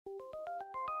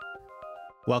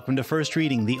Welcome to First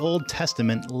Reading, the Old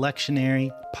Testament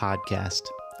Lectionary podcast.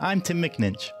 I'm Tim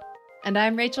McNinch. And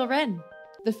I'm Rachel Wren.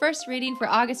 The first reading for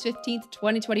August 15th,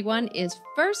 2021 is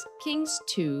 1 Kings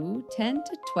 2, 10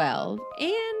 to 12,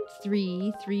 and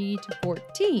 3, 3 to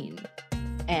 14.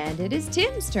 And it is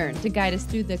Tim's turn to guide us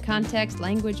through the context,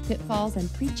 language, pitfalls,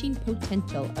 and preaching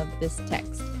potential of this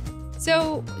text.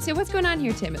 So what's going on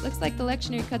here, Tim? It looks like the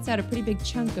lectionary cuts out a pretty big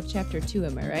chunk of chapter 2,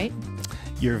 am I right?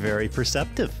 You're very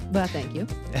perceptive. Well, thank you.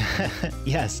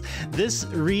 Yes, this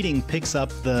reading picks up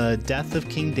the death of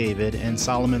King David and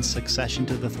Solomon's succession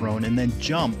to the throne, and then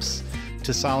jumps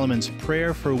to Solomon's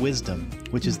prayer for wisdom,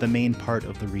 which is the main part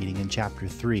of the reading in chapter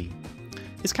 3.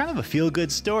 It's kind of a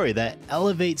feel-good story that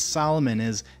elevates Solomon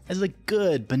as a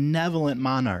good, benevolent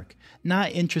monarch,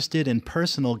 not interested in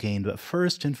personal gain, but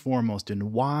first and foremost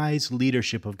in wise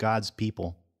leadership of God's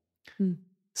people.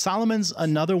 Solomon's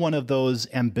another one of those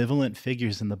ambivalent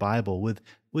figures in the Bible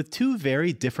with two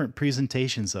very different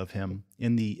presentations of him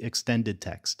in the extended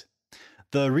text.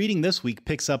 The reading this week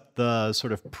picks up the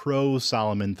sort of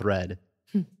pro-Solomon thread,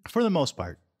 for the most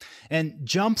part, and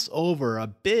jumps over a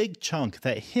big chunk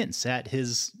that hints at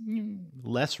his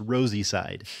less rosy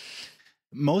side.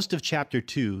 Most of chapter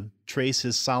 2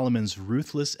 traces Solomon's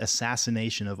ruthless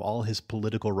assassination of all his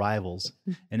political rivals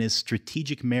and his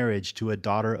strategic marriage to a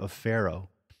daughter of Pharaoh,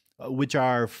 which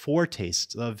are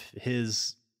foretastes of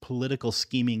his political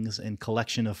schemings and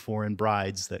collection of foreign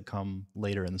brides that come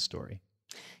later in the story.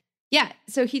 Yeah,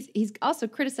 so he's also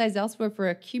criticized elsewhere for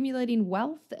accumulating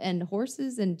wealth and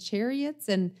horses and chariots,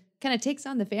 and kind of takes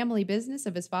on the family business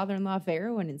of his father-in-law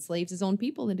Pharaoh and enslaves his own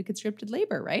people into conscripted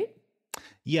labor, right?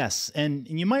 Yes, and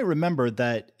you might remember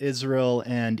that Israel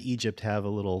and Egypt have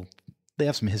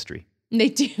some history. They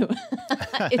do.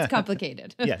 It's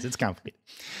complicated. Yes, it's complicated.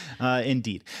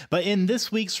 Indeed. But in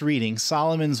this week's reading,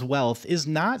 Solomon's wealth is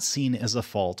not seen as a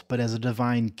fault, but as a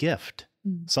divine gift,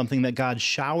 something that God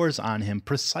showers on him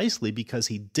precisely because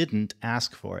he didn't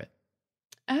ask for it.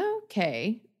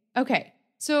 Okay.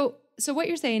 So what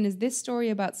you're saying is this story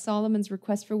about Solomon's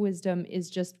request for wisdom is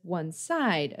just one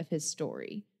side of his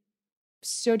story.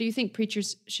 So do you think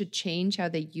preachers should change how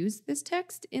they use this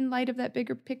text in light of that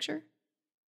bigger picture?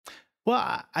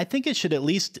 Well, I think it should at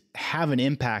least have an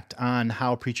impact on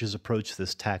how preachers approach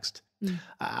this text.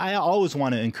 I always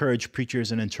want to encourage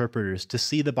preachers and interpreters to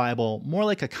see the Bible more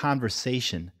like a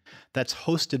conversation that's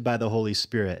hosted by the Holy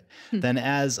Spirit than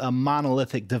as a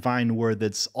monolithic divine word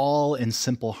that's all in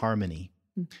simple harmony.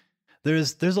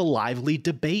 There's a lively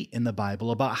debate in the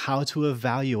Bible about how to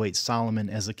evaluate Solomon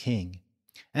as a king.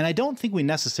 And I don't think we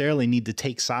necessarily need to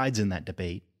take sides in that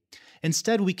debate.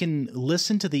 Instead, we can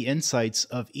listen to the insights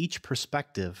of each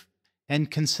perspective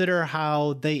and consider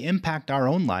how they impact our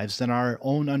own lives and our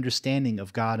own understanding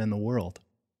of God and the world.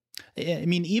 I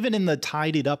mean, even in the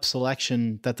tidied up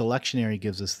selection that the lectionary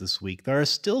gives us this week, there are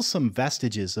still some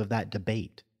vestiges of that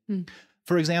debate.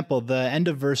 For example, the end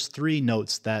of verse 3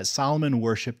 notes that Solomon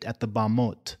worshipped at the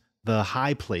Bamot, the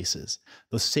high places,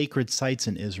 those sacred sites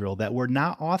in Israel that were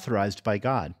not authorized by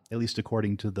God, at least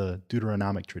according to the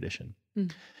Deuteronomic tradition.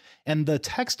 And the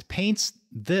text paints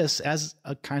this as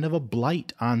a kind of a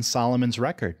blight on Solomon's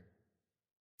record.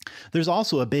 There's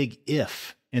also a big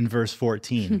if in verse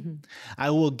 14.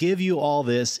 I will give you all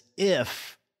this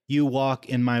if you walk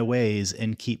in my ways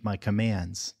and keep my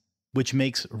commands, which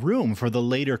makes room for the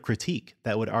later critique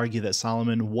that would argue that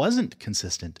Solomon wasn't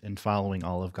consistent in following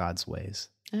all of God's ways.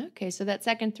 Okay, so that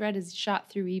second thread is shot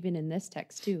through even in this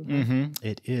text too.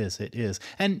 It is.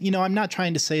 And, I'm not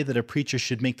trying to say that a preacher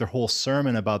should make their whole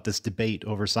sermon about this debate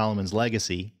over Solomon's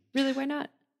legacy. Really, why not?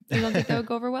 You don't think that would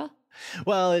go over well?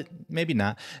 Well, maybe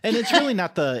not. And it's really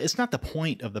not the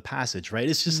point of the passage, right?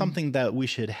 It's just something that we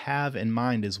should have in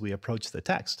mind as we approach the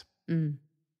text.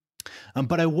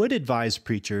 But I would advise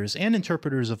preachers and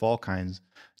interpreters of all kinds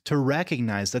to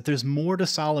recognize that there's more to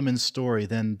Solomon's story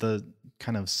than the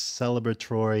kind of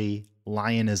celebratory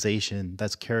lionization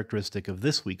that's characteristic of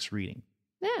this week's reading.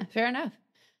 Yeah, fair enough.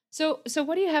 So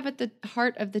what do you have at the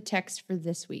heart of the text for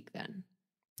this week then?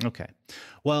 Okay.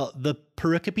 Well, the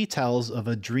pericope tells of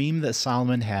a dream that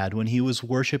Solomon had when he was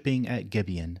worshiping at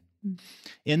Gibeon.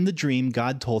 In the dream,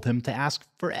 God told him to ask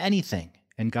for anything,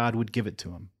 and God would give it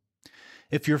to him.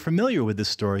 If you're familiar with this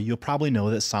story, you'll probably know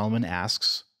that Solomon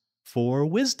asks for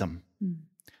wisdom.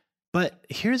 But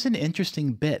here's an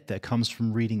interesting bit that comes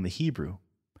from reading the Hebrew.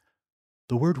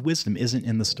 The word wisdom isn't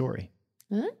in the story.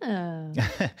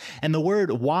 And the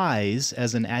word wise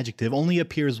as an adjective only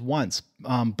appears once,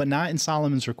 but not in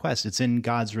Solomon's request. It's in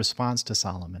God's response to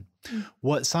Solomon.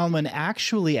 What Solomon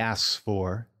actually asks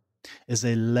for is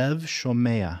a lev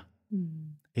shomea,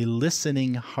 a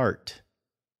listening heart.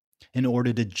 in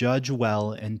order to judge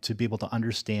well and to be able to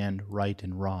understand right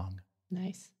and wrong.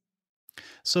 Nice.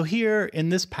 So here in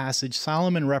this passage,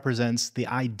 Solomon represents the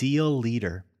ideal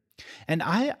leader. And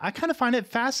I kind of find it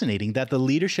fascinating that the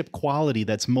leadership quality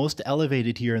that's most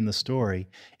elevated here in the story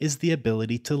is the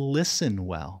ability to listen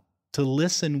well, to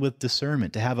listen with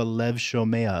discernment, to have a lev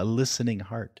shomea, a listening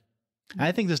heart. And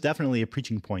I think there's definitely a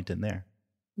preaching point in there.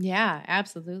 Yeah,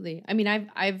 absolutely. I mean,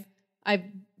 I've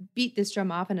beat this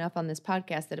drum often enough on this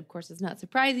podcast that, of course, it's not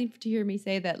surprising to hear me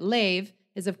say that lev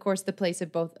is, of course, the place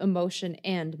of both emotion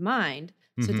and mind.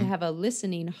 So to have a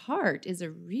listening heart is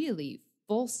a really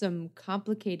fulsome,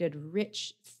 complicated,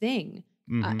 rich thing.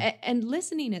 And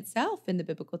listening itself in the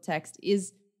biblical text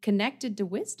is connected to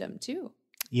wisdom too.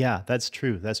 Yeah, that's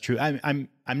true. That's true. I'm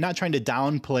not trying to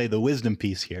downplay the wisdom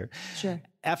piece here. Sure.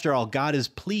 After all, God is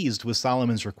pleased with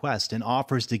Solomon's request and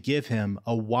offers to give him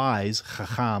a wise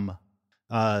chacham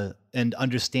and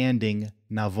understanding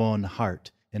navon heart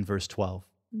in verse 12.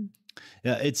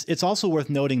 It's also worth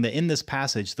noting that in this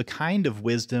passage, the kind of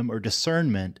wisdom or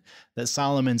discernment that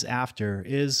Solomon's after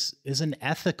is an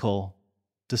ethical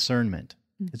discernment.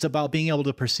 It's about being able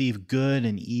to perceive good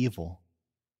and evil.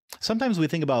 Sometimes we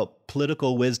think about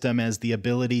political wisdom as the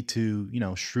ability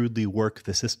to, shrewdly work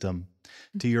the system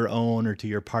to your own or to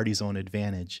your party's own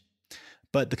advantage.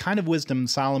 But the kind of wisdom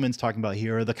Solomon's talking about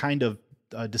here, or the kind of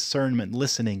discernment,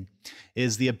 listening,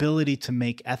 is the ability to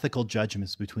make ethical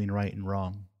judgments between right and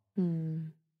wrong.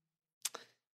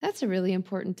 That's a really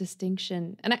important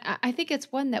distinction. And I think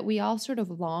it's one that we all sort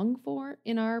of long for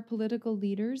in our political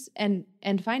leaders and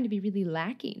find to be really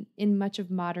lacking in much of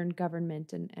modern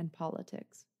government and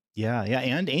politics. Yeah,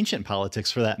 and ancient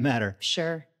politics for that matter.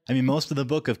 Sure. I mean, most of the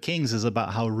book of Kings is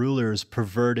about how rulers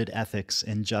perverted ethics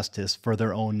and justice for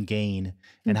their own gain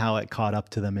and how it caught up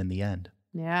to them in the end.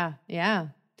 Yeah.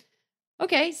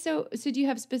 Okay, so do you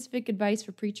have specific advice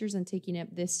for preachers on taking up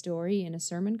this story in a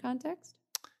sermon context?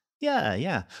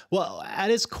 Yeah. Well,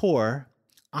 at its core,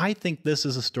 I think this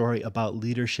is a story about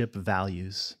leadership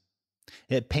values.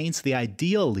 It paints the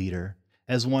ideal leader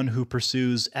as one who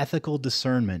pursues ethical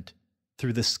discernment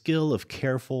through the skill of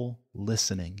careful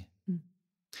listening.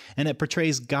 And it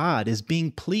portrays God as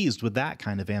being pleased with that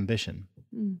kind of ambition.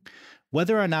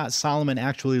 Whether or not Solomon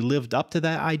actually lived up to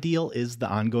that ideal is the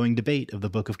ongoing debate of the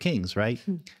book of Kings, right?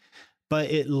 But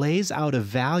it lays out a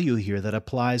value here that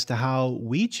applies to how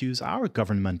we choose our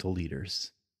governmental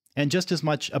leaders, and just as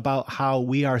much about how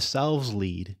we ourselves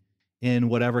lead in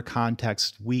whatever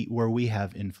context where we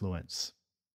have influence.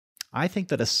 I think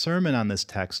that a sermon on this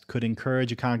text could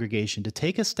encourage a congregation to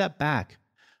take a step back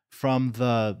from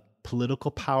the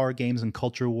political power games and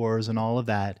culture wars and all of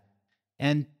that,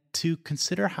 and to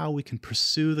consider how we can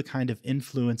pursue the kind of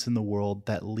influence in the world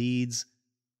that leads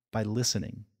by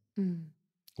listening,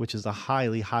 which is a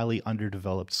highly, highly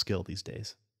underdeveloped skill these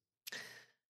days.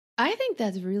 I think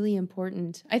that's really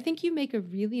important. I think you make a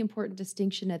really important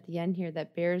distinction at the end here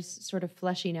that bears sort of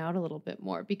fleshing out a little bit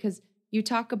more, because you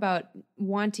talk about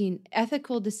wanting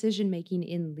ethical decision-making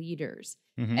in leaders.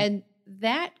 And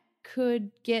that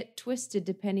could get twisted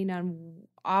depending on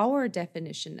our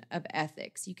definition of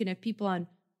ethics. You can have people on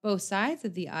both sides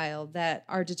of the aisle that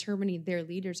are determining their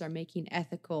leaders are making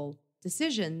ethical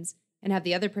decisions, and have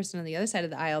the other person on the other side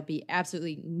of the aisle be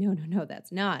absolutely, no,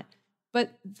 that's not.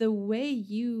 But the way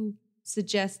you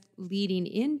suggest leading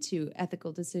into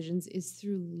ethical decisions is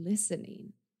through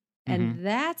listening. And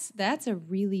that's a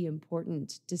really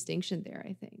important distinction there,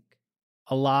 I think.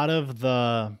 A lot of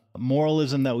the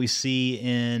moralism that we see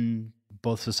in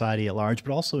both society at large,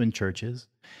 but also in churches,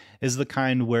 is the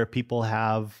kind where people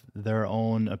have their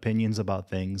own opinions about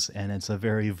things, and it's a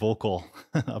very vocal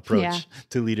approach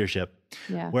to leadership.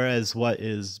 Whereas what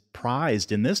is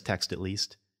prized in this text, at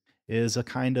least, is a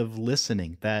kind of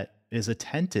listening that is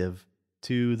attentive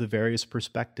to the various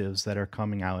perspectives that are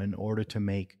coming out in order to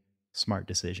make smart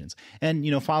decisions. And,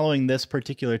 following this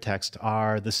particular text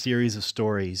are the series of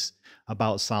stories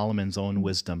about Solomon's own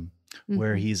wisdom,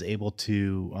 where he's able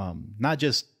to not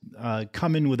just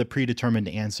come in with a predetermined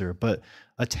answer, but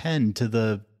attend to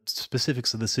the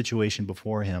specifics of the situation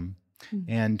before him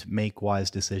and make wise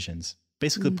decisions.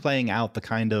 Basically playing out the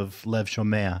kind of lev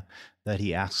shomea that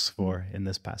he asks for in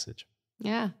this passage.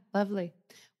 Yeah, lovely.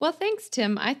 Well, thanks,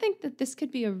 Tim. I think that this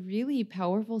could be a really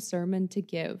powerful sermon to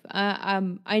give.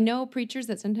 I know preachers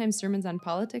that sometimes sermons on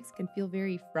politics can feel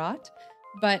very fraught,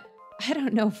 but I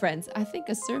don't know, friends. I think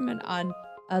a sermon on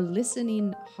a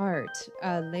listening heart,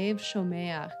 lev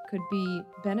shomea, could be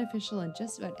beneficial in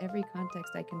just about every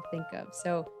context I can think of.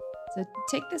 So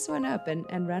take this one up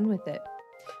and run with it.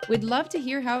 We'd love to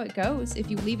hear how it goes. If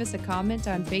you leave us a comment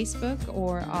on Facebook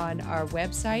or on our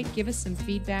website, give us some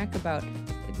feedback about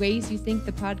ways you think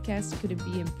the podcast could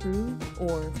be improved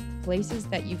or places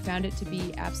that you found it to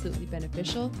be absolutely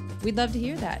beneficial, we'd love to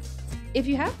hear that. If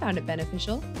you have found it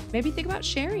beneficial, maybe think about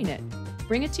sharing it.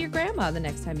 Bring it to your grandma the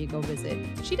next time you go visit.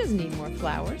 She doesn't need more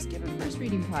flowers. Give her First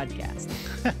Reading podcast.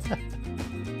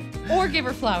 Or give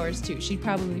her flowers too. She'd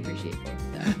probably appreciate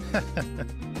both of them.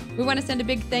 We want to send a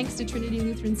big thanks to Trinity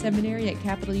Lutheran Seminary at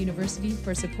Capital University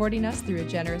for supporting us through a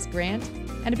generous grant.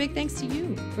 And a big thanks to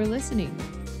you for listening.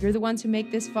 You're the ones who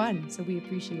make this fun, so we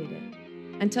appreciate it.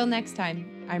 Until next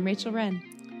time, I'm Rachel Wren.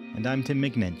 And I'm Tim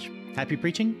McNinch. Happy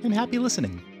preaching and happy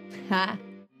listening. Ha!